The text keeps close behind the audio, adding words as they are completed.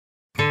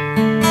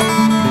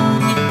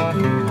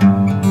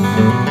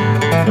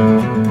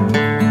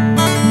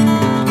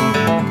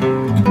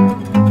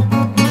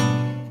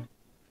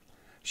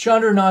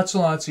Sandor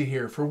Nagyszalanczy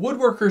here for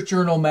Woodworker's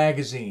Journal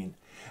magazine.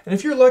 And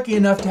if you're lucky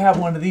enough to have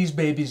one of these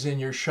babies in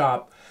your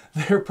shop,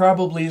 there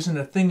probably isn't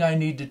a thing I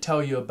need to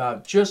tell you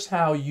about just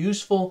how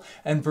useful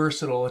and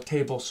versatile a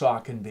table saw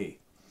can be.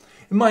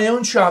 In my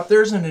own shop,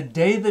 there isn't a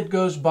day that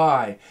goes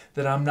by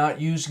that I'm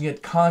not using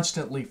it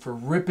constantly for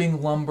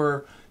ripping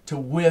lumber to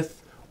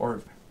width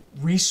or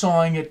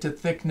resawing it to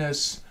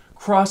thickness,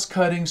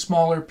 cross-cutting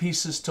smaller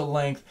pieces to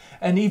length,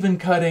 and even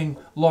cutting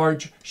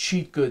large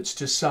sheet goods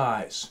to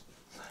size.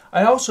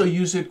 I also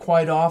use it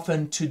quite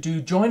often to do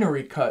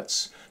joinery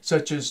cuts,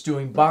 such as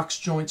doing box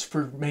joints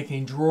for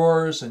making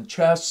drawers and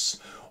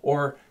chests,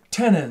 or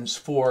tenons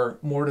for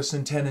mortise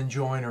and tenon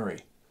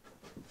joinery.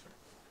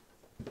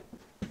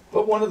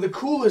 But one of the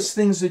coolest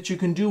things that you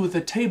can do with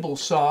a table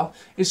saw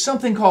is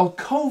something called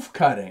cove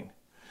cutting.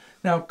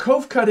 Now,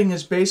 cove cutting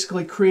is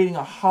basically creating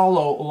a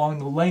hollow along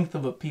the length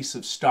of a piece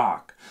of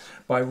stock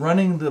by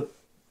running the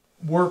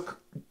work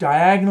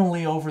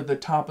diagonally over the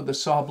top of the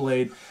saw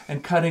blade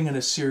and cutting in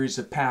a series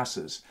of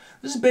passes.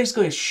 This is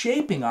basically a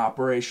shaping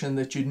operation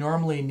that you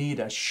normally need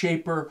a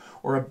shaper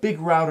or a big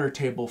router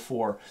table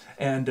for,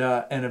 and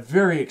a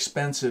very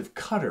expensive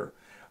cutter.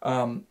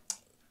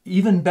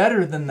 Even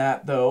better than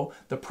that, though,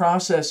 the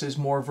process is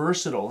more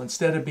versatile.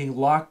 Instead of being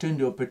locked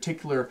into a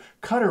particular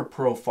cutter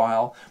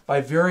profile,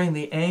 by varying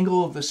the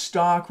angle of the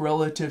stock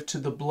relative to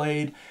the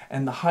blade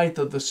and the height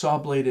of the saw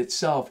blade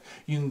itself,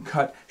 you can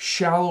cut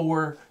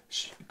shallower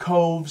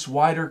coves,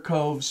 wider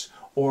coves,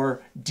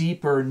 or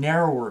deeper,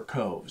 narrower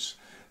coves.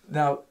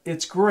 Now,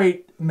 it's a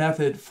great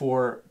method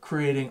for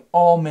creating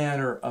all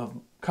manner of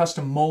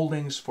custom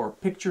moldings for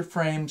picture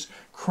frames,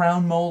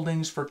 crown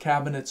moldings for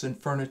cabinets and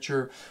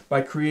furniture.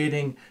 By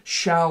creating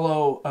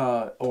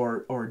shallow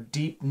or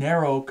deep,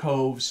 narrow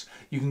coves,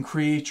 you can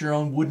create your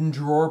own wooden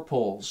drawer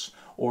pulls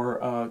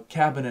or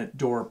cabinet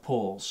door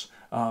pulls.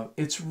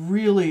 It's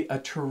really a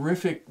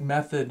terrific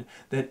method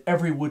that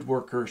every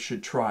woodworker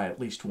should try at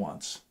least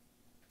once.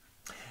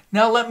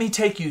 Now let me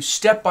take you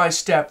step by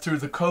step through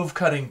the cove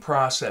cutting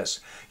process,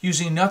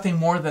 using nothing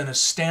more than a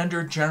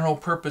standard general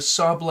purpose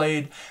saw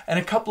blade and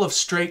a couple of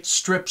straight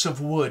strips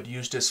of wood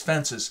used as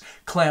fences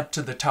clamped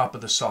to the top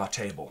of the saw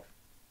table.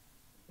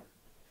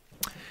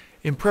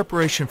 In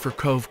preparation for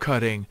cove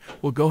cutting,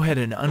 we'll go ahead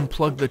and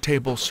unplug the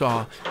table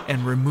saw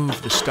and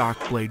remove the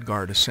stock blade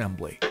guard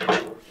assembly.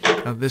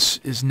 Now this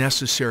is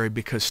necessary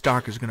because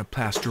stock is going to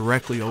pass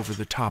directly over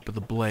the top of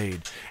the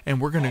blade, and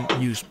we're going to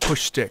use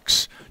push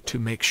sticks to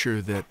make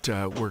sure that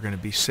we're going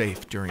to be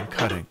safe during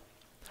cutting.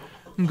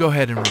 And go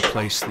ahead and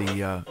replace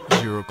the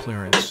zero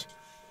clearance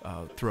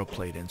throw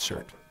plate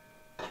insert.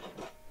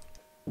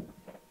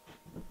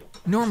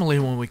 Normally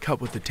when we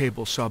cut with the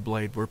table saw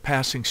blade, we're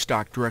passing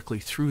stock directly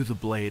through the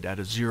blade at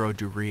a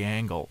 0-degree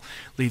angle,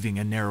 leaving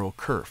a narrow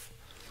kerf.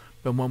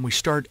 But when we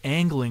start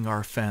angling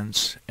our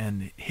fence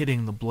and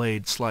hitting the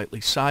blade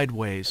slightly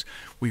sideways,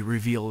 we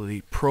reveal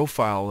the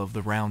profile of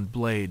the round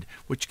blade,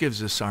 which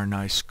gives us our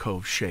nice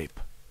cove shape.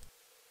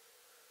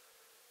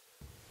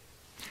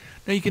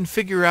 Now you can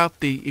figure out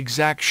the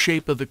exact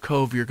shape of the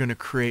cove you're going to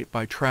create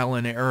by trial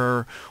and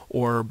error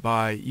or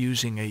by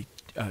using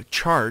a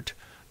chart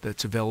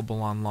that's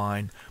available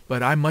online,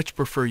 but I much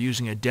prefer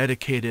using a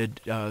dedicated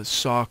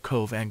saw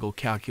cove angle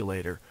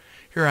calculator.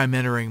 Here I'm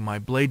entering my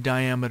blade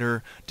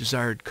diameter,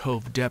 desired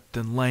cove depth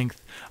and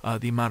length,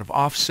 the amount of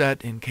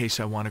offset in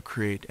case I want to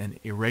create an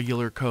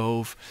irregular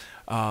cove,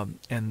 and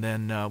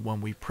then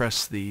when we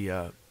press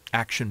the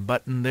action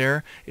button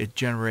there, it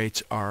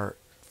generates our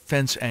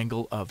fence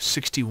angle of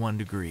 61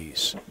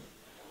 degrees.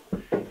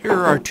 Here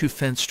are our two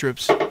fence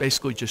strips,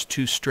 basically just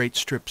two straight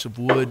strips of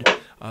wood.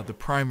 The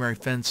primary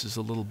fence is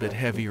a little bit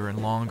heavier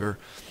and longer.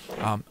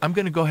 I'm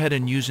going to go ahead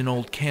and use an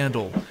old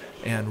candle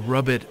and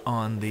rub it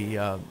on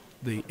the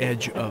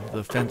edge of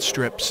the fence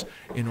strips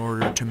in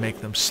order to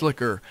make them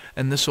slicker,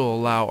 and this will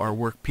allow our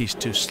workpiece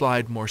to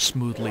slide more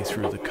smoothly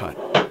through the cut.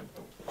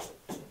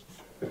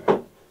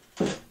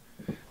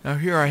 Now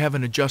here I have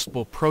an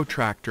adjustable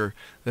protractor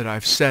that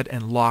I've set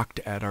and locked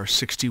at our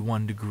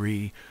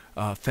 61-degree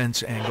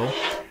fence angle,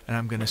 and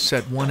I'm going to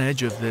set one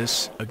edge of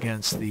this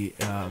against the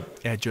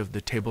edge of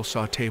the table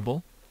saw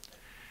table.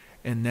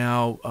 And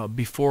now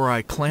before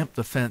I clamp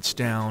the fence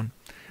down,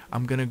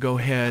 I'm going to go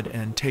ahead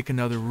and take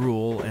another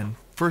rule, and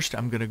first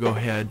I'm going to go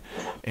ahead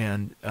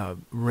and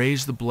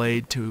raise the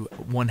blade to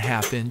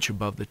 1/2 inch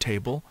above the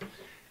table.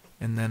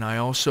 And then I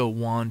also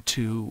want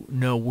to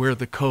know where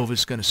the cove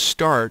is going to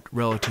start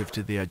relative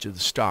to the edge of the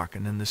stock.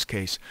 And in this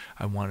case,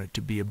 I want it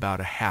to be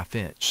about 1/2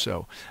 inch.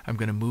 So I'm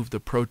going to move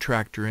the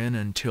protractor in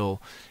until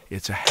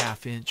it's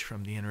 1/2 inch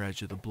from the inner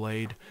edge of the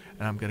blade.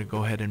 And I'm going to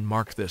go ahead and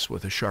mark this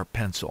with a sharp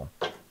pencil.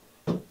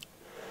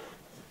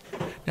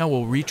 Now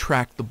we'll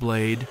retract the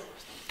blade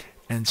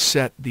and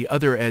set the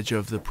other edge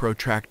of the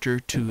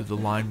protractor to the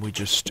line we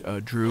just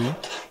drew.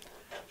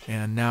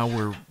 And now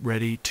we're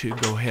ready to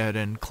go ahead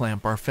and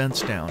clamp our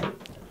fence down.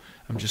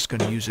 I'm just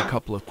going to use a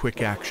couple of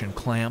quick action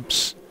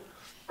clamps.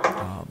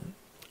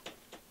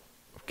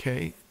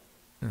 Okay,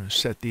 I'm going to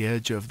set the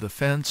edge of the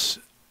fence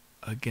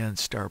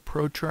against our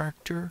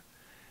protractor,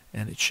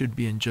 and it should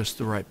be in just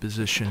the right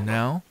position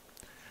now.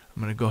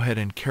 I'm going to go ahead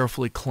and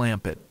carefully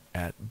clamp it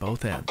at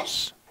both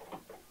ends.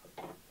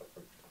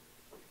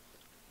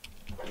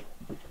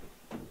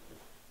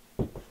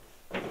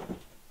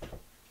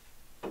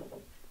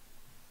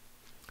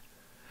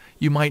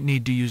 You might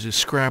need to use a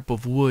scrap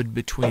of wood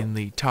between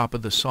the top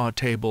of the saw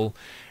table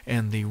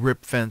and the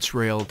rip fence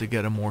rail to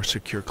get a more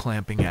secure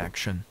clamping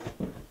action.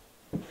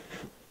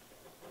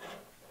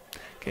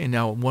 Okay,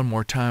 now one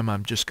more time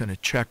I'm just going to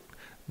check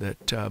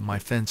that my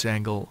fence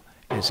angle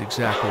is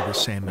exactly the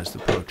same as the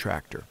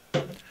protractor.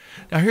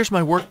 Now here's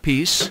my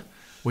workpiece,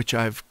 which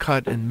I've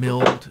cut and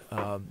milled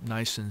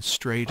nice and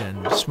straight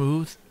and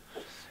smooth.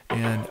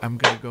 And I'm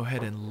going to go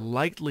ahead and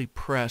lightly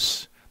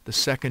press the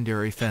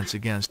secondary fence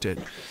against it.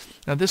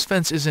 Now this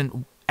fence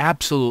isn't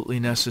absolutely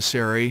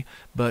necessary,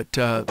 but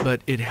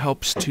it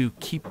helps to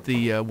keep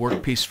the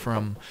workpiece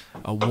from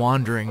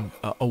wandering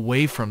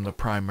away from the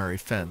primary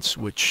fence,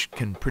 which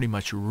can pretty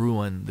much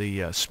ruin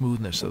the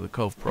smoothness of the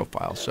Cove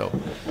profile. So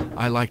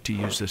I like to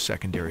use the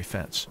secondary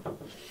fence.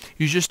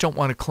 You just don't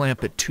want to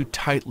clamp it too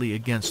tightly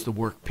against the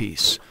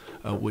workpiece,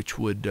 which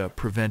would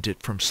prevent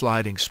it from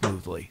sliding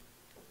smoothly.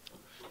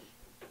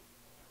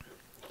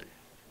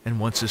 And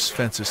once this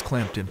fence is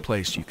clamped in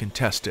place, you can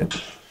test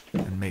it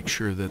and make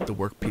sure that the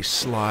workpiece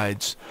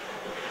slides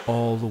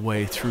all the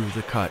way through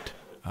the cut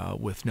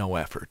with no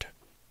effort.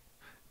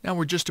 Now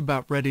we're just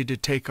about ready to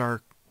take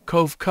our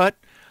Cove cut.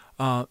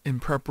 In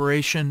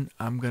preparation,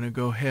 I'm going to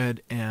go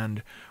ahead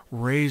and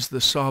raise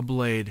the saw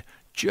blade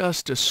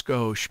just a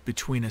skosh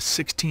between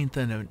 1/16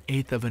 and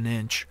 1/8 of an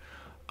inch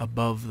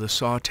above the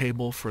saw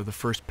table for the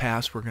first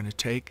pass we're going to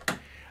take.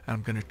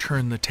 I'm going to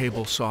turn the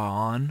table saw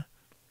on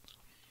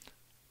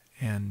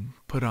and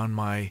put on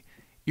my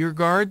ear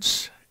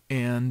guards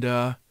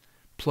and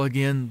plug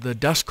in the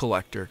dust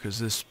collector, because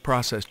this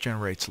process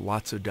generates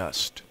lots of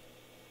dust.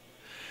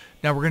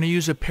 Now we're going to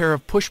use a pair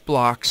of push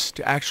blocks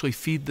to actually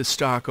feed the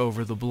stock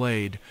over the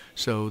blade,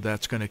 so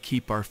that's going to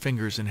keep our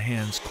fingers and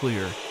hands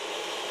clear.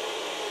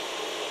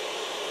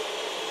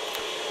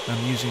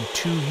 I'm using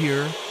 2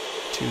 here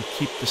to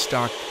keep the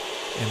stock,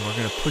 and we're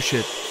going to push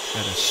it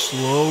at a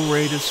slow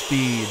rate of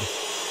speed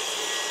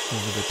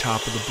over the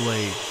top of the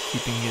blade,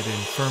 keeping it in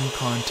firm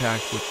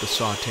contact with the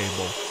saw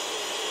table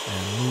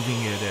and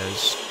moving it as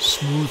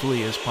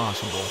smoothly as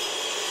possible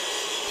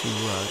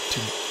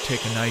to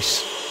take a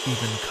nice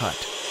even cut.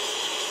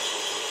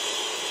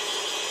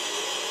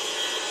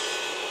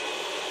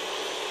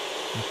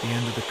 At the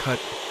end of the cut,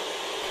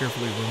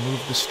 carefully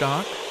remove the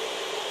stock,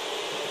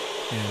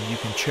 and you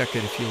can check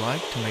it if you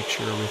like to make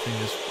sure everything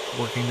is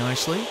working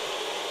nicely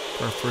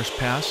for our first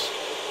pass.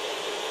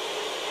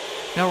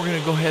 Now we're going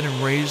to go ahead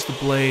and raise the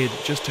blade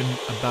just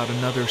about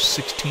another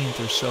 1/16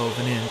 or so of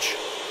an inch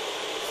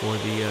for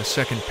the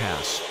second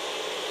pass.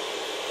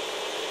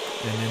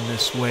 And in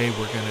this way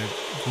we're going to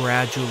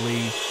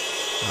gradually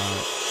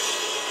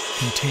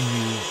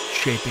continue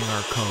shaping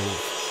our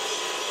Cove.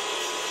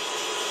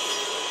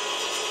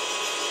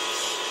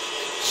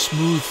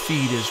 Smooth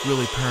feed is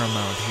really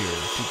paramount here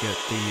to get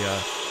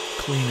the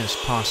cleanest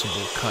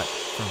possible cut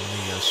from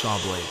the saw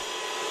blade.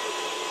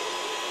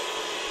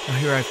 Now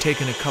here I've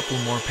taken a couple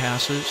more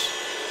passes,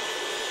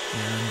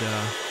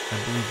 and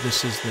I believe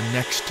this is the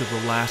next to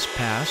the last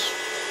pass.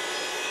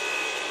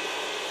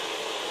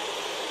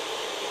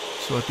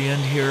 So at the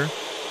end here,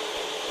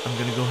 I'm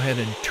going to go ahead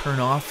and turn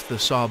off the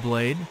saw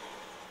blade,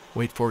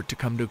 wait for it to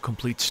come to a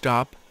complete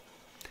stop,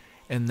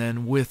 and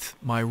then with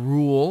my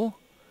rule,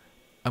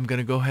 I'm going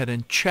to go ahead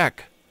and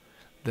check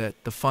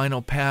that the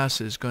final pass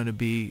is going to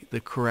be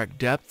the correct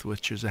depth,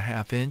 which is a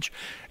 1/2 inch.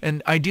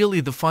 And ideally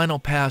the final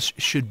pass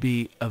should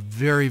be a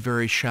very,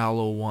 very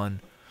shallow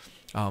one.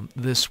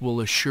 This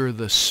will assure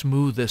the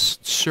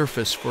smoothest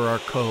surface for our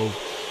Cove,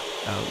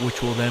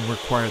 which will then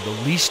require the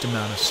least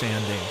amount of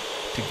sanding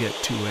to get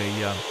to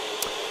a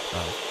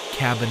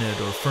cabinet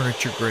or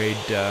furniture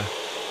grade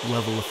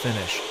level of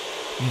finish.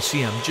 You can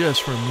see I'm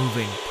just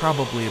removing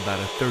probably about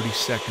a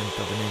 32nd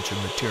of an inch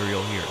of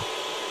material here.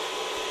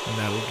 And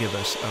that'll give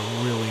us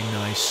a really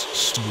nice,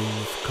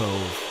 smooth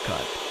Cove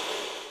cut.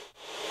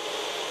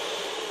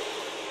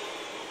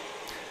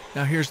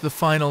 Now here's the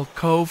final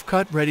Cove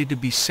cut, ready to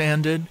be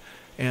sanded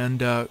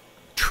and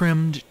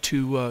trimmed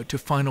to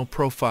final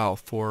profile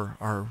for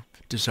our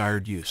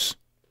desired use.